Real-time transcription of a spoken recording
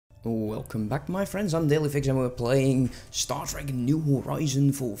Welcome back, my friends. I'm Dailyfix and we're playing Star Trek New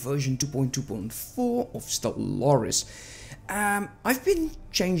Horizon for version 2.2.4 of Stellaris. I've been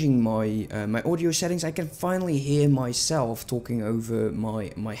changing my my audio settings. I can finally hear myself talking over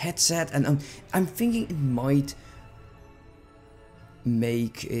my headset, and I'm thinking it might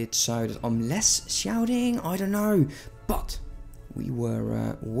make it so that I'm less shouting. I don't know, but we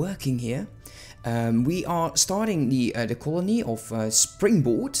were working here. We are starting the colony of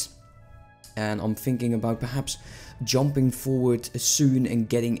Springboard, and I'm thinking about perhaps jumping forward soon and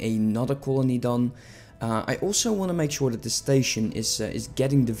getting another colony done. I also want to make sure that the station is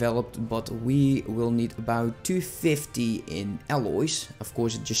getting developed, but we will need about 250 in alloys. Of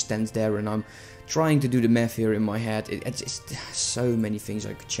course, it just stands there, and I'm trying to do the math here in my head. It's just so many things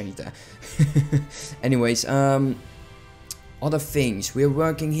I could change there. Anyways, other things, we're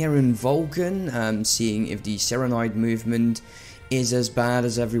working here in Vulcan, seeing if the Serenite movement is as bad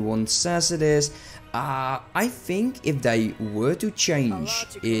as everyone says it is. I think if they were to change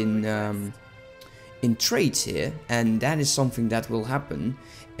in trades here, and that is something that will happen,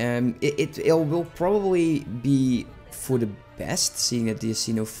 it will probably be for the best, seeing that they're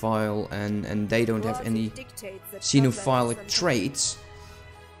xenophile and they don't have any xenophilic traits.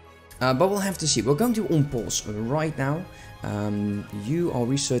 But we'll have to see. We're going to on-pause right now. You are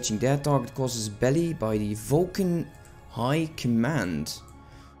researching their target causes belly by the Vulcan High Command.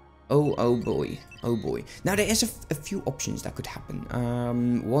 Oh boy, oh boy. Now there is a few options that could happen.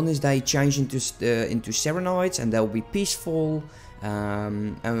 One is they change into Serenites and they'll be peaceful.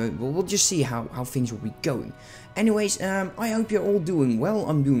 And we'll just see how things will be going. Anyways, I hope you're all doing well.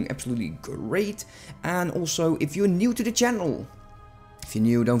 I'm doing absolutely great. And also, if you're new to the channel, if you're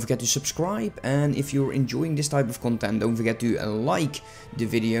new, don't forget to subscribe, and if you're enjoying this type of content, don't forget to like the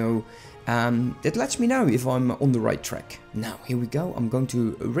video. That lets me know if I'm on the right track. Now, here we go. I'm going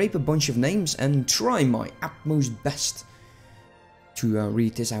to rape a bunch of names and try my utmost best to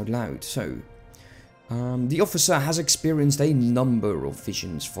read this out loud. So, the officer has experienced a number of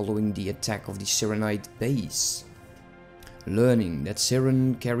visions following the attack of the Serenite base. Learning that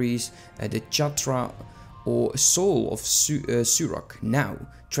Seren carries the Chatra or soul of Surak, now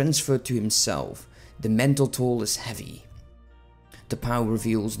transferred to himself. The mental toll is heavy. The power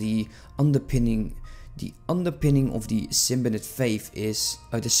reveals the underpinning of the Serenite faith is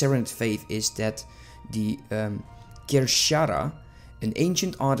that the Kirshara, an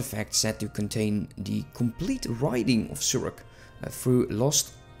ancient artifact said to contain the complete writing of Surak through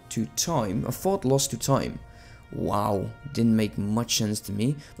thought lost to time. Wow, didn't make much sense to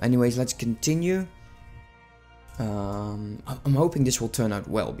me. Anyways, let's continue. I'm hoping this will turn out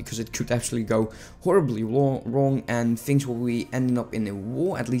well, because it could actually go horribly wrong and things will be ending up in a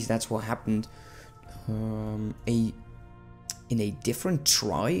war. At least that's what happened in a different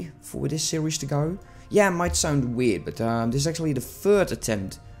try for this series to go. Yeah, it might sound weird, but this is actually the third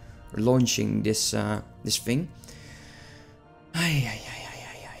attempt launching this this thing.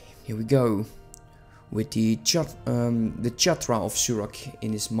 Here we go. With the Chatra of Surak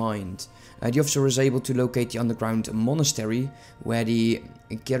in his mind. The officer is able to locate the underground monastery where the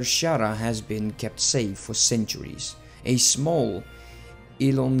Kirshara has been kept safe for centuries. A small,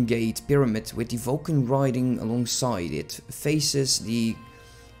 elongate pyramid with the Vulcan writing alongside it faces the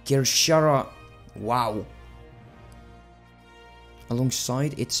Kirshara. Wow.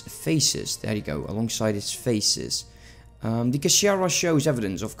 Alongside its faces. There you go. Alongside its faces. The Kirshara shows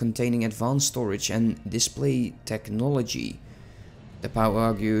evidence of containing advanced storage and display technology. The power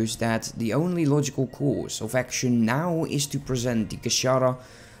argues that the only logical course of action now is to present the Kirshara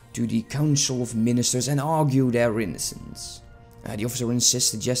to the Council of Ministers and argue their innocence. The officer insists,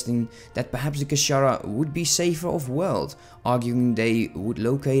 suggesting that perhaps the Kirshara would be safer off-world, arguing they would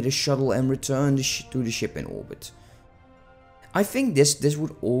locate a shuttle and return to the ship in orbit. I think this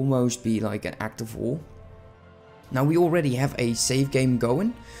would almost be like an act of war. Now, we already have a save game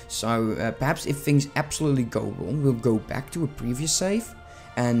going, so perhaps if things absolutely go wrong, we'll go back to a previous save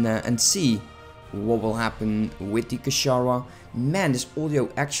and see what will happen with the Kirshara. Man, this audio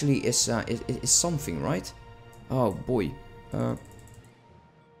actually is something, right? Oh boy,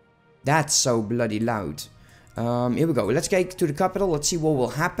 that's so bloody loud. Here we go. Let's get to the capital. Let's see what will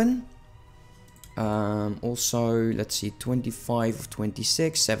happen. Also, let's see, 25 of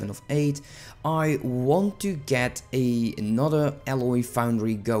 26, 7 of 8. I want to get another alloy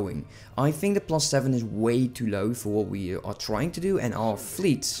foundry going. I think the +7 is way too low for what we are trying to do, and our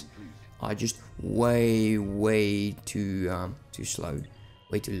fleets are just way too slow,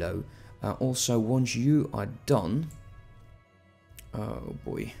 way too low. Also, once you are done, oh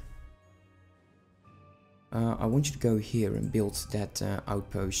boy. I want you to go here and build that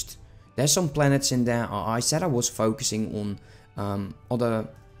outpost. There's some planets in there. I said I was focusing on other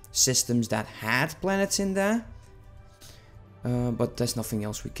systems that had planets in there. But there's nothing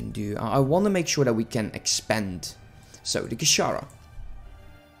else we can do. I want to make sure that we can expand. So, the Kashara.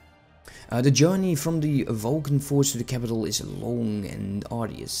 The journey from the Vulcan force to the capital is long and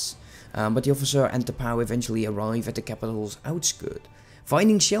arduous. But the officer and the POW eventually arrive at the capital's outskirts.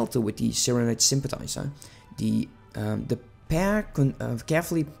 Finding shelter with the Serenite sympathizer, the pair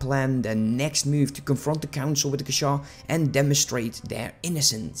carefully plan their next move to confront the council with the Kashar and demonstrate their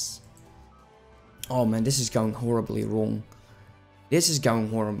innocence. Oh man, this is going horribly wrong. This is going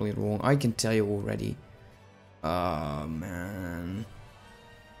horribly wrong, I can tell you already. Oh man.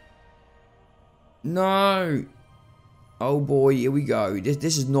 No! Oh boy, here we go.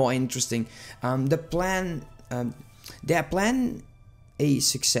 This is not interesting. Their plan a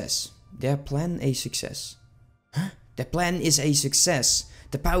success. Their plan a success. Huh? Their plan is a success.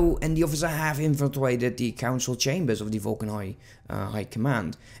 The POW and the officer have infiltrated the council chambers of the Vulcan High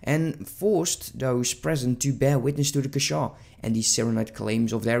Command and forced those present to bear witness to the Kashar and the Serenite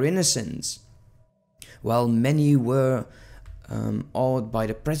claims of their innocence. While many were awed by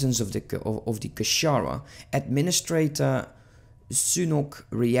the presence of the Kashara, Administrator Sunok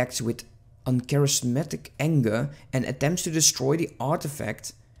reacts with uncharismatic anger and attempts to destroy the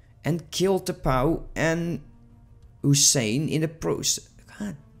artifact and kill the POW and Hussein in the process.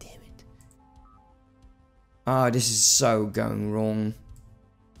 God damn it. Ah, this is so going wrong.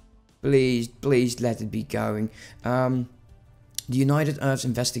 Please, please let it be going. The United Earth's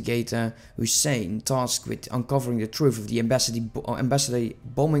investigator Hussein, tasked with uncovering the truth of the embassy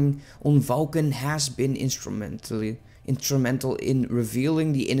bombing on Vulcan, has been instrumental in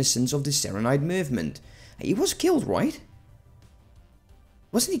revealing the innocence of the Serenite movement. He was killed, right?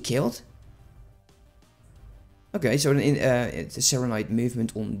 Wasn't he killed? Okay, so it's the Serenite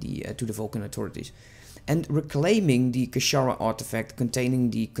movement on the to the Vulcan authorities, and reclaiming the Kashara artifact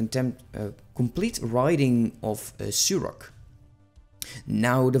containing the complete writing of Surak.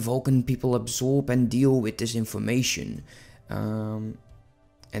 Now the Vulcan people absorb and deal with this information, and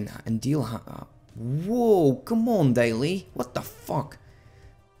deal. Whoa, come on, Daily. What the fuck?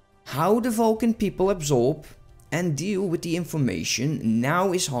 How the Vulcan people absorb and deal with the information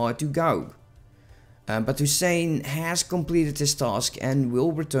now is hard to go. But Hussein has completed his task and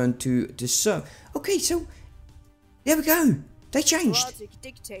will return to the serve. Okay, so there we go. They changed. Logic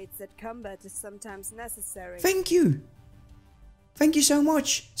dictates that combat is sometimes necessary. Thank you. Thank you so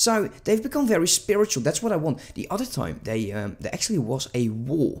much. So they've become very spiritual. That's what I want. The other time there actually was a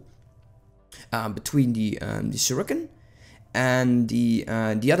war between the Surican and the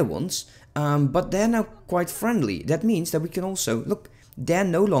other ones, but they're now quite friendly. That means that we can also look. They're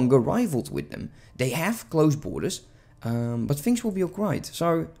no longer rivaled with them. They have close borders, but things will be alright.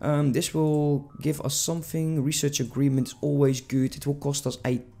 So this will give us something. Research agreement is always good. It will cost us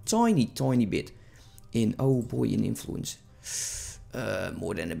a tiny bit in, oh boy, in influence.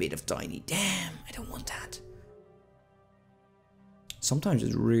 More than a bit of tiny. Damn, I don't want that. Sometimes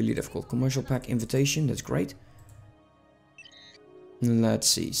it's really difficult. Commercial pack invitation, that's great. Let's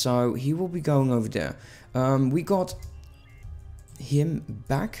see. So he will be going over there. We got him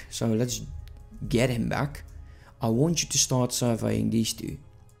back, so let's get him back. I want you to start surveying these two.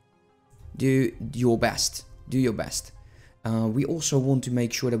 Do your best. Do your best. We also want to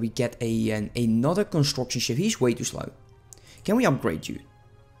make sure that we get another construction ship. He's way too slow. Can we upgrade you?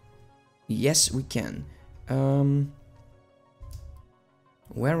 Yes, we can.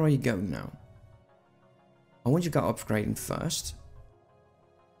 Where are you going now? I want you to go upgrading first.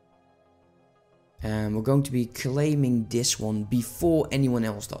 And we're going to be claiming this one before anyone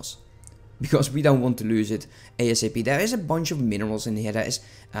else does. Because we don't want to lose it ASAP. There is a bunch of minerals in here. There is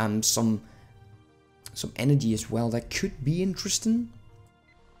some energy as well. That could be interesting.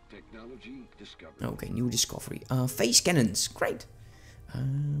 Technology discovery. Okay, new discovery. Phase cannons. Great.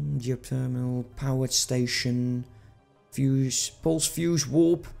 Geothermal, power station. Fuse, pulse fuse,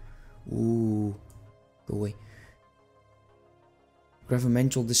 warp. Ooh. Go away.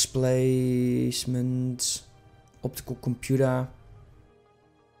 Gravimental displacement, optical computer,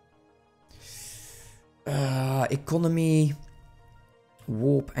 economy,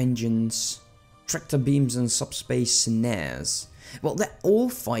 warp engines, tractor beams and subspace snares. Well, they're all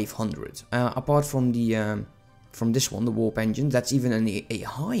 500. Apart from the from this one, the warp engine. That's even a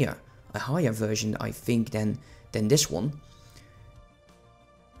higher version, I think, than this one.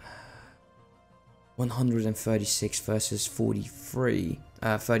 136 versus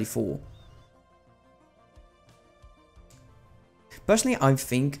 34. Personally, I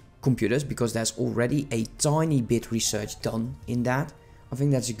think computers, because there's already a tiny bit research done in that. I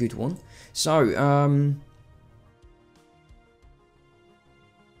think that's a good one. So,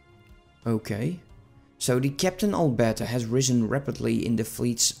 okay. So the Captain Alberta has risen rapidly in the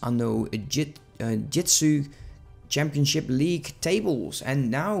fleet's Anno Jitsu Championship League tables,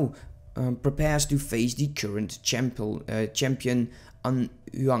 and now prepares to face the current champion An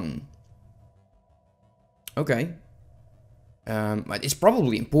Yuang. Okay. But it's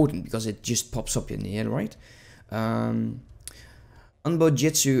probably important because it just pops up in the air, right? Anbo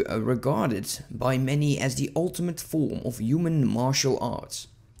Jitsu regarded by many as the ultimate form of human martial arts.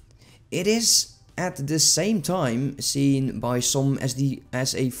 It is at the same time seen by some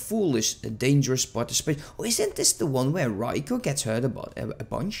as a foolish, dangerous participation. Oh, isn't this the one where Raiko gets hurt about a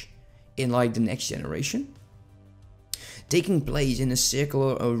bunch in like the next generation? Taking place in a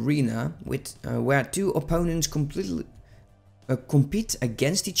circular arena with where two opponents compete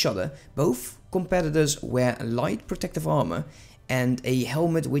against each other. Both competitors wear light protective armor and a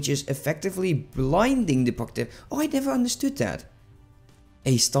helmet which is effectively blinding the participant. Oh, I never understood that.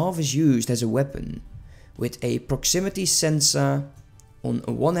 A staff is used as a weapon, with a proximity sensor on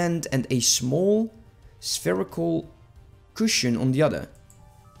one end and a small spherical cushion on the other.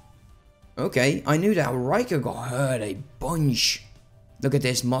 Okay, I knew that Riker got hurt a bunch. Look at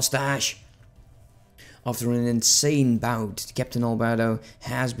this mustache. After an insane bout, Captain Alberto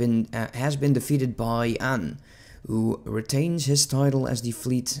has been defeated by An, who retains his title as the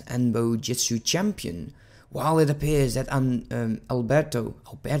fleet Anbo Jitsu champion. While it appears that Alberto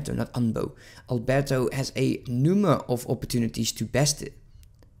has a number of opportunities to best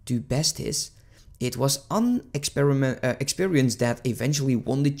his, it was experience that eventually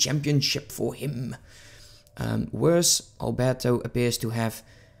won the championship for him. Worse, Alberto appears to have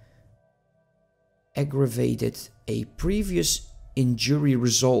aggravated a previous injury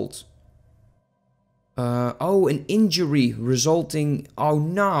result. Oh, an injury resulting... Oh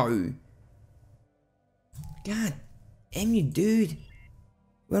no! God damn you, dude.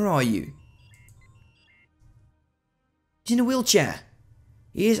 Where are you? He's in a wheelchair.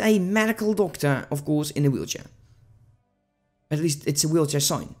 He is a medical doctor, of course, in a wheelchair. At least it's a wheelchair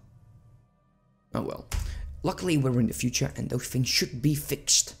sign. Oh well. Luckily we're in the future and those things should be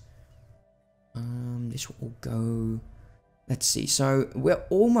fixed. This will all go... Let's see. So we're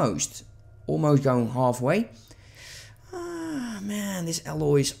almost going halfway. Ah, man, these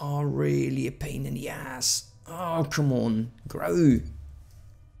alloys are really a pain in the ass. Oh, come on, grow.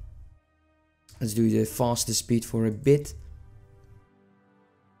 Let's do the fastest speed for a bit.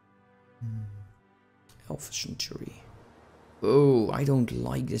 Alpha Centauri. Oh, I don't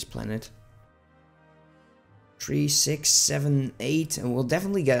like this planet. 3, 6, 7, 8, and we'll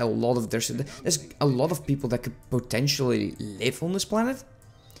definitely get a lot of... There's a lot of people that could potentially live on this planet.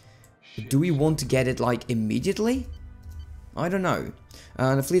 Do we want to get it like immediately? I don't know.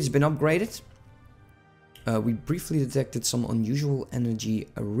 The fleet has been upgraded. We briefly detected some unusual energy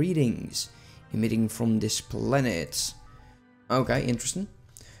readings emitting from this planet. Okay, interesting.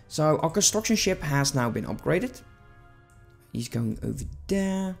 So our construction ship has now been upgraded. He's going over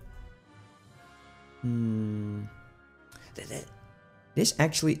there. This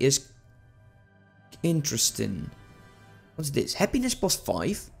actually is interesting. What's this? Happiness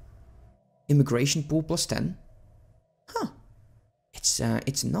 +5. Immigration pool +10. Huh. It's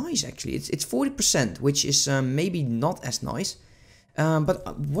nice actually. It's 40%, which is maybe not as nice.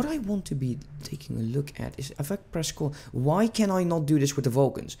 But what I want to be taking a look at is if I press call, why can I not do this with the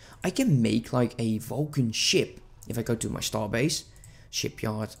Vulcans? I can make like a Vulcan ship. If I go to my starbase,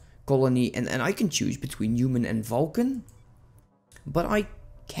 shipyard, colony, and I can choose between human and Vulcan. But I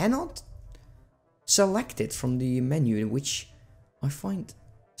cannot select it from the menu, which I find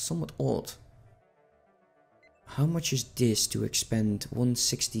somewhat odd. How much is this to expend?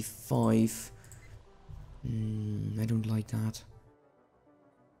 165. I don't like that.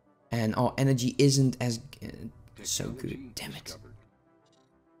 And our energy isn't as so good. Damn it.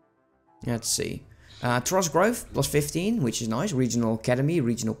 Let's see. Trust growth +15, which is nice. Regional academy,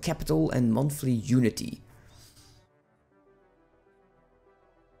 regional capital, and monthly unity.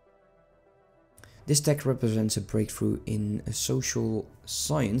 This tech represents a breakthrough in social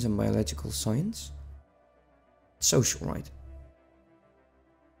science and biological science. Social, right?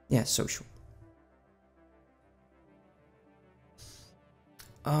 Yeah, social.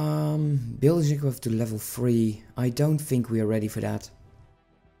 Building equipped to level 3. I don't think we are ready for that.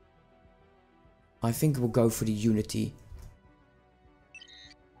 I think we'll go for the Unity.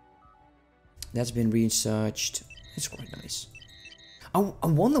 That's been researched. It's quite nice. I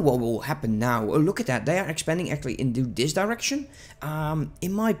wonder what will happen now. Oh, look at that. They are expanding actually into this direction.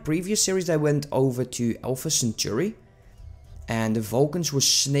 In my previous series, they went over to Alpha Centauri. And the Vulcans were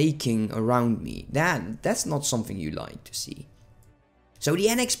snaking around me. That's not something you like to see. So the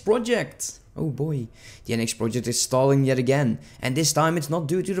NX project. Oh boy. The NX project is stalling yet again. And this time it's not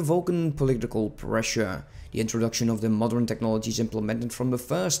due to the Vulcan political pressure. The introduction of the modern technologies implemented from the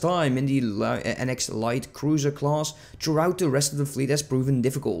first time in the NX light cruiser class throughout the rest of the fleet has proven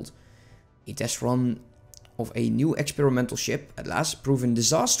difficult. A test run of a new experimental ship at last proven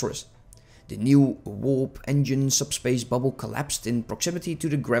disastrous. The new warp engine subspace bubble collapsed in proximity to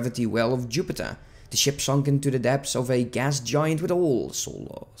the gravity well of Jupiter. The ship sunk into the depths of a gas giant with all soul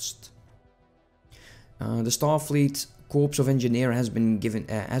lost. The Starfleet Corps of Engineer has been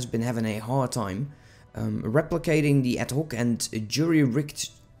having a hard time replicating the ad hoc and jury-rigged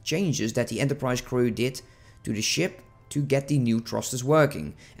changes that the Enterprise crew did to the ship to get the new thrusters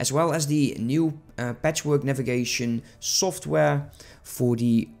working, as well as the new patchwork navigation software for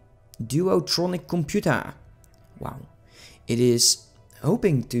the Duotronic computer. Wow. It is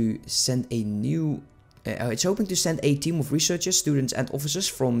hoping to send a new it's hoping to send a team of researchers, students and officers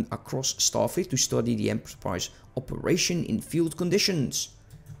from across Starfleet to study the Enterprise operation in field conditions.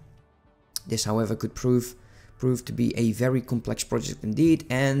 This, however, could prove to be a very complex project indeed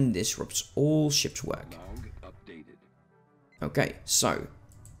and disrupts all ship's work. Okay, so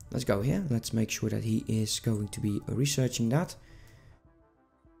let's go here. Let's make sure that he is going to be researching that.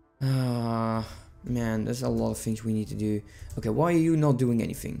 Man, there's a lot of things we need to do. Okay, why are you not doing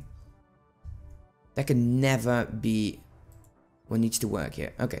anything? That can never be what needs to work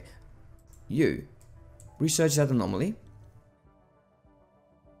here. Okay, you research that anomaly.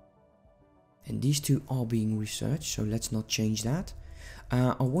 And these two are being researched, so let's not change that.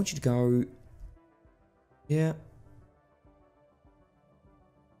 I want you to go here.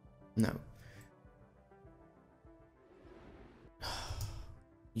 No.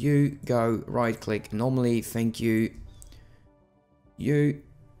 You go right click anomaly, thank you. You.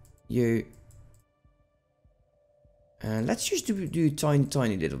 Let's just do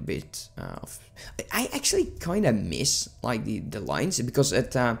tiny little bit of. I actually kind of miss like the lines because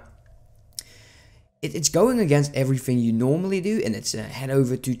it's going against everything you normally do, and it's head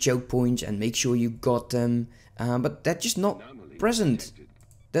over to choke points and make sure you got them. But they're just not present.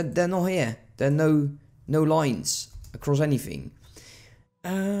 They're not here. There are no lines across anything.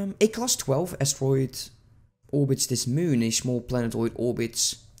 A class 12 asteroid orbits this moon. A small planetoid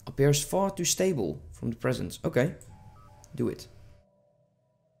orbits appears far too stable from the presence. Okay, do it.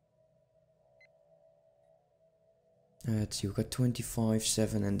 Let's see, we've got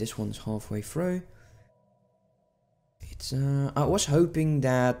 25/7 and this one's halfway through. It's I was hoping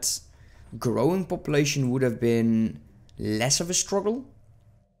that growing population would have been less of a struggle.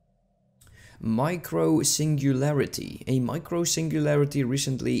 Micro singularity. A micro singularity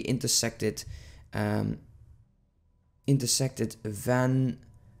recently intersected Van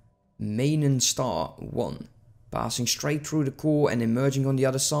Manen Star 1, passing straight through the core and emerging on the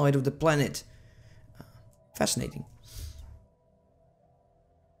other side of the planet. Fascinating.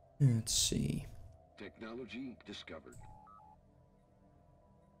 Let's see. Technology discovered.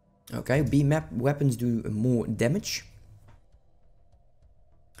 Okay, B-map weapons do more damage.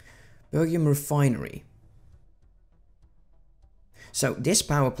 Bergium refinery. So this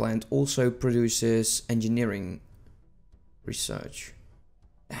power plant also produces engineering research.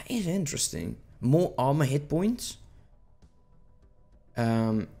 That is interesting. More armor hit points.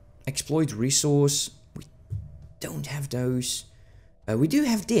 Exploit resource. We don't have those. We do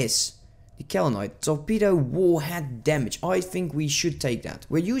have this. The Kellenite. Torpedo warhead damage. I think we should take that.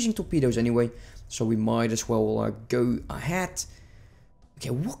 We're using torpedoes anyway, so we might as well go ahead. Okay,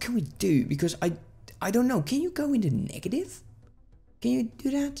 what can we do? Because I don't know. Can you go into negative? Can you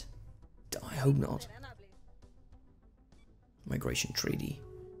do that? I hope not. Migration treaty.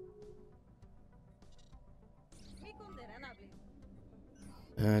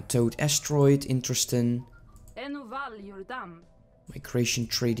 Toad asteroid, interesting. Migration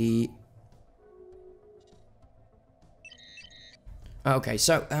treaty. Okay,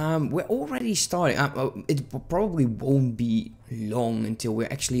 so we're already starting. It probably won't be long until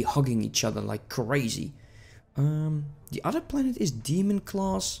we're actually hugging each other like crazy. The other planet is Demon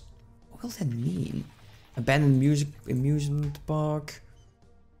class. What will that mean? Abandoned amusement park.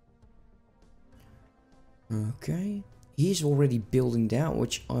 Okay, he's already building that,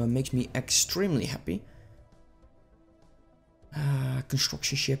 which makes me extremely happy.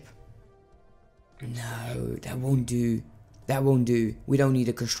 Construction ship. No, that won't do. That won't do. We don't need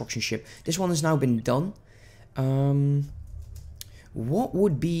a construction ship. This one has now been done. What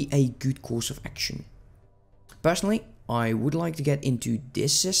would be a good course of action? Personally, I would like to get into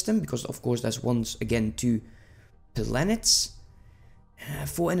this system because of course there's once again 2 planets.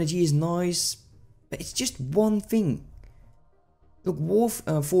 4 energy is nice, but it's just one thing. Look, War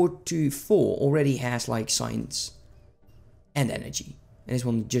 4.2 already has like science and energy, and this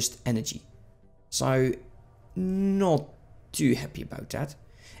one just energy. So not too happy about that.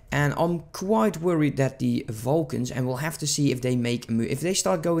 And I'm quite worried that the Vulcans, and we'll have to see if they make a move. If they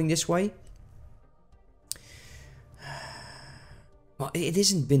start going this way, well, it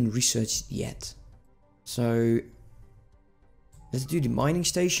hasn't been researched yet. So let's do the mining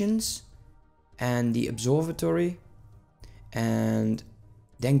stations and the observatory, and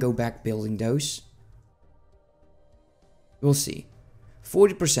then go back building those. We'll see.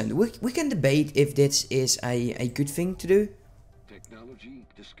 40%. We can debate if this is a good thing to do. Technology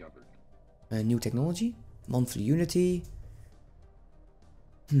discovered. New technology. Monthly unity.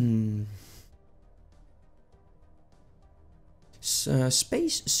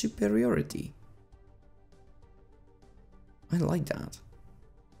 Space superiority. I like that.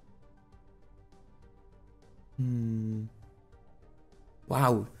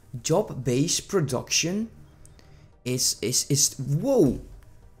 Wow. Job-based production is whoa.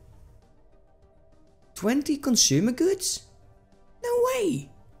 20 consumer goods? No way.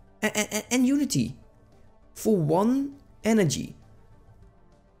 And unity for 1 energy.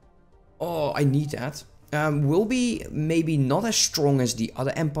 Oh, I need that. We'll be maybe not as strong as the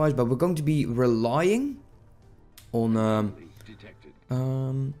other empires, but we're going to be relying on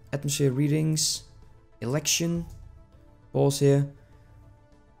atmosphere readings, election. Pause here.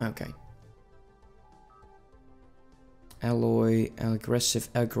 Okay. Alloy, aggressive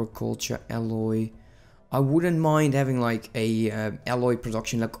agriculture, alloy. I wouldn't mind having like a alloy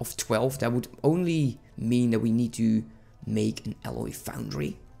production like of 12. That would only mean that we need to make an alloy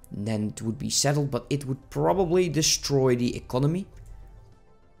foundry. And then it would be settled, but it would probably destroy the economy.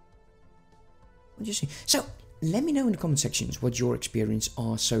 What do you see? So, let me know in the comment sections what your experience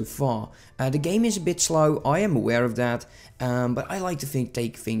are so far. The game is a bit slow, I am aware of that. But I like to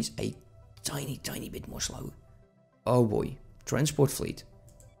take things a tiny bit more slow. Oh boy, transport fleet.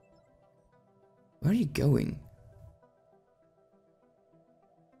 Where are you going?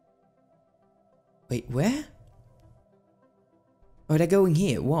 Wait, where? Oh, they're going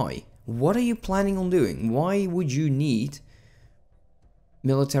here. Why? What are you planning on doing? Why would you need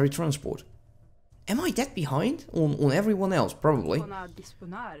military transport? Am I that behind on everyone else? Probably.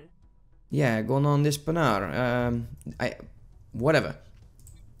 Yeah, going on disponar. Whatever.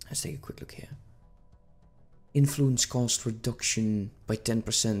 Let's take a quick look here. Influence cost reduction by 10%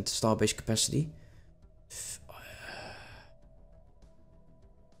 starbase capacity.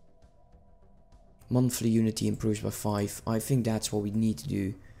 Monthly unity improves by 5. I think that's what we need to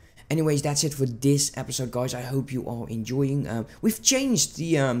do. Anyways, that's it for this episode, guys. I hope you are enjoying. We've changed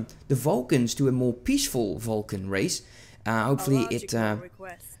the Vulcans to a more peaceful Vulcan race. Hopefully,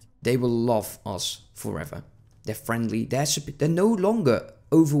 they will love us forever. They're friendly. They're no longer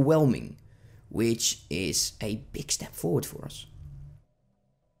overwhelming, which is a big step forward for us.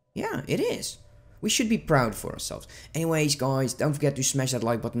 Yeah, it is. We should be proud for ourselves. Anyways, guys, don't forget to smash that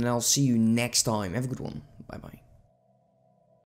like button and I'll see you next time. Have a good one. Bye-bye.